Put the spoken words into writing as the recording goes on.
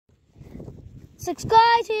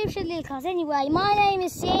Subscribe to YouTube Little Cars. Anyway, my name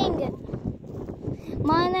is Sing.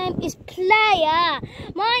 My name is Player.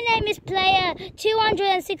 My name is Player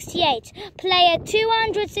 268. Player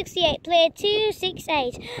 268. Player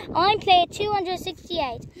 268. I'm Player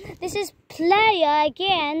 268. This is Player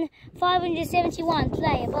again 571.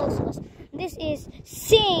 Player both of us. This is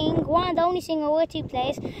Sing, one the only singer where two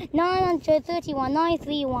players 931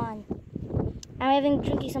 931. I'm having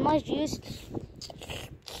drinking some nice juice.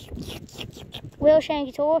 Wheelchair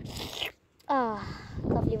guitar.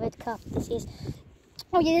 Lovely red cup. This is.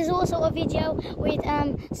 Oh yeah, there's also a video with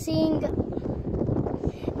Sing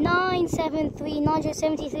 973,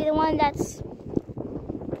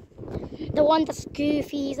 the one that's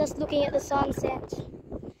goofy. He's just looking at the sunset.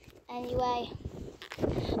 Anyway,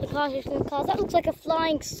 the cars. That looks like a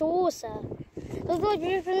flying saucer. My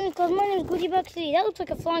name is Goody Buxley. That looks like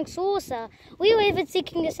a flying saucer. We were even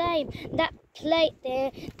thinking the same. That plate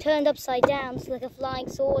there turned upside down. It's like a flying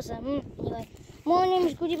saucer. Anyway, my name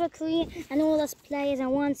is Goody Buxley, and all us players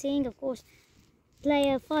and one Sing, of course.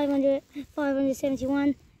 Player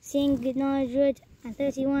 571, Sing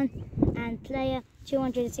 931, and player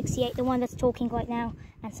 268, the one that's talking right now,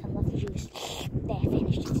 and some lovely juice. There,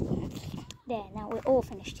 finished it. There, now we're all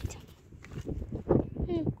finished it.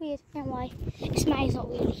 Weird, don't know why. Ismail's not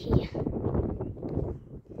really here.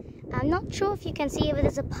 I'm not sure if you can see, but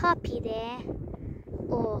there's a puppy there.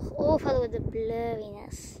 Oh, all follow the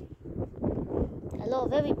blurriness. A lot,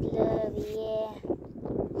 very blurry, yeah.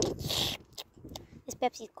 This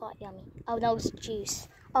Pepsi's quite yummy. Oh no, it's juice.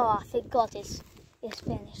 Oh, I forgot it's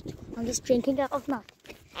finished. I'm just drinking out of mine.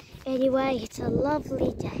 Anyway, it's a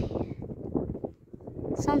lovely day.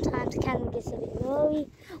 Sometimes it can get a bit blurry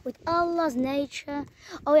with Allah's nature.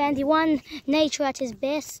 Oh yeah, and the one nature at its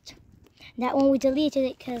best. That one we deleted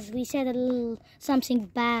it because we said a little something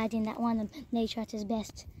bad in that one, nature at its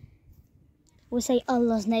best. We'll say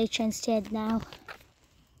Allah's nature instead now.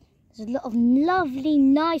 There's a lot of lovely,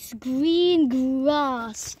 nice green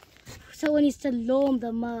grass. Someone needs to lawn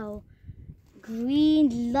the mow.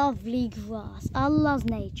 Green, lovely grass. Allah's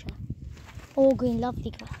nature. All green,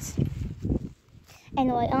 lovely grass.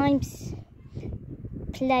 Anyway, I'm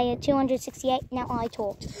Player 268. Now I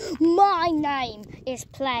talked. My name is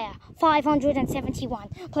Player 571.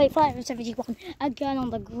 Player 571. Again on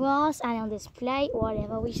the grass and on display,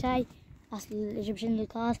 whatever we say. That's the Egyptian little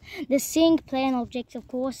cars. The Sing player and objects, of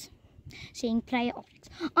course. Sing player objects.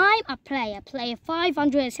 I'm a player. Player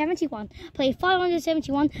 571. Player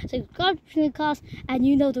 571. Subscribe to the cast and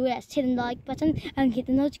you know the rest. Hit the like button and hit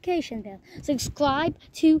the notification bell. Subscribe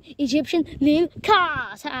to Egyptian Little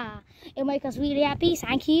Cars. It'll make us really happy.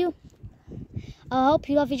 Thank you. I hope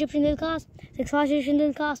you love Egyptian Little Cars. Subscribe to Egyptian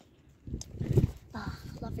Little Cars.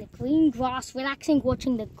 Lovely green grass. Relaxing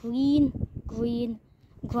watching the green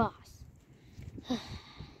grass.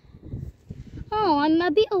 Oh, I'm a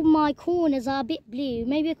bit of my corners are a bit blue.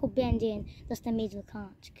 Maybe I could blend in. Just the middle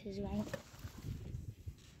can't, because right.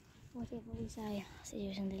 Whatever we say, it's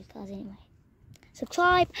Egyptian Little Cars anyway.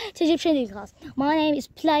 Subscribe to Egyptian Little Cars. My name is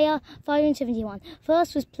Player 571.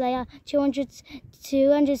 First was Player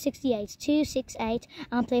 268, 268,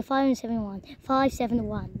 and Player 571,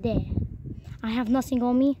 571. There. I have nothing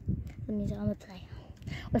on me. That means I'm a player.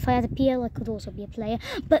 If I had a PL, I could also be a player.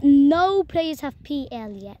 But no players have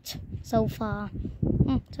PL yet, so far.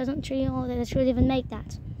 So I don't sure they should even make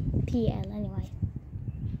that. PL, anyway.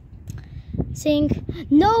 Sing.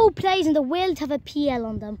 No players in the world have a PL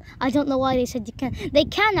on them. I don't know why they said you can. They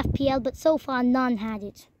can have PL, but so far none had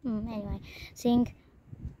it. Anyway. Sing.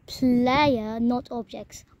 Player, not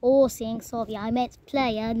objects. Or Sing, sorry. I meant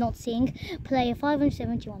player, not Sing. Player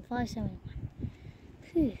 571, 571.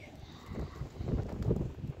 Phew.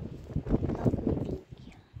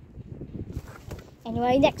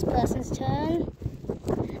 Anyway, next person's turn.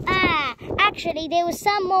 Actually, there was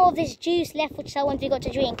some more of this juice left which I forgot to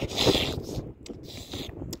drink.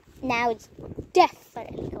 Now it's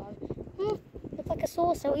definitely gone. Looks like a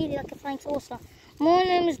saucer, really like a flying saucer. My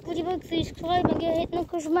name is Goody Bug. Please subscribe and get hit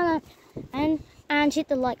and hit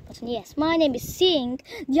the like button. Yes, my name is Sing.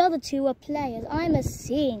 The other two are players. I'm a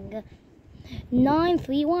Sing.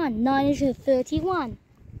 931, 931.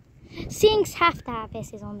 Sings have to have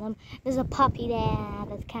S's on them. There's a puppy there.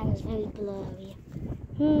 The camera's very blurry.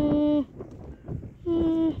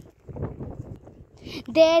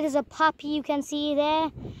 There's a puppy you can see there.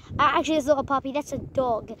 Actually, it's not a puppy. That's a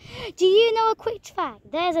dog. Do you know a quick fact?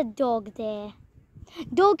 There's a dog there.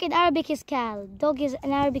 Dog in Arabic is kalb. Dog is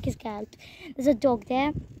in Arabic is kalb. There's a dog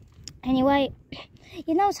there. Anyway,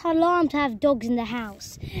 you know it's haram to have dogs in the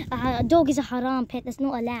house. A dog is a haram pet. That's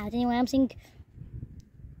not allowed. Anyway, I'm saying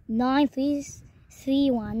 936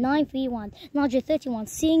 931, 931, 931.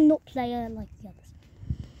 Seeing not player like the others.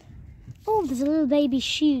 Oh, there's a little baby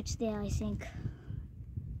shoot there, I think.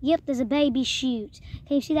 Yep, there's a baby shoot.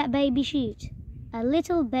 Can you see that baby shoot? A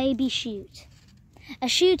little baby shoot. A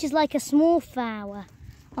shoot is like a small flower.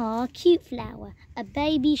 Oh, cute flower. A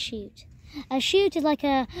baby shoot. A shoot is like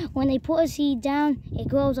when they put a seed down, it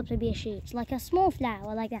grows up to be a shoot. It's like a small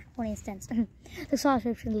flower, like that, for instance. The size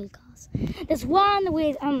of little cars. There's one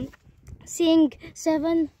with seeing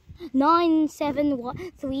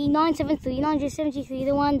 973, 973,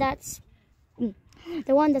 the one that's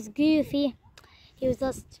goofy. He was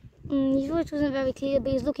just his voice wasn't very clear, but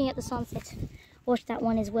he was looking at the sunset. Watch that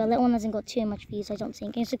one as well. That one hasn't got too much views, I don't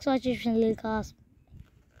think. It's exciting little cars.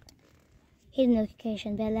 Hit the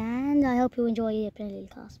notification bell, and I hope you enjoy the little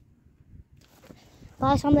cars.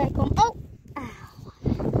 Assalamualaikum. Oh!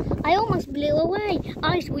 Ow. I almost blew away.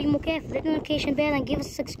 I should be more careful. Hit the notification bell and give us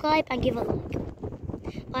a subscribe and give a like.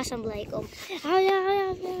 Assalamualaikum.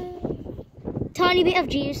 Tiny bit of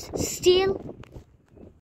juice. Still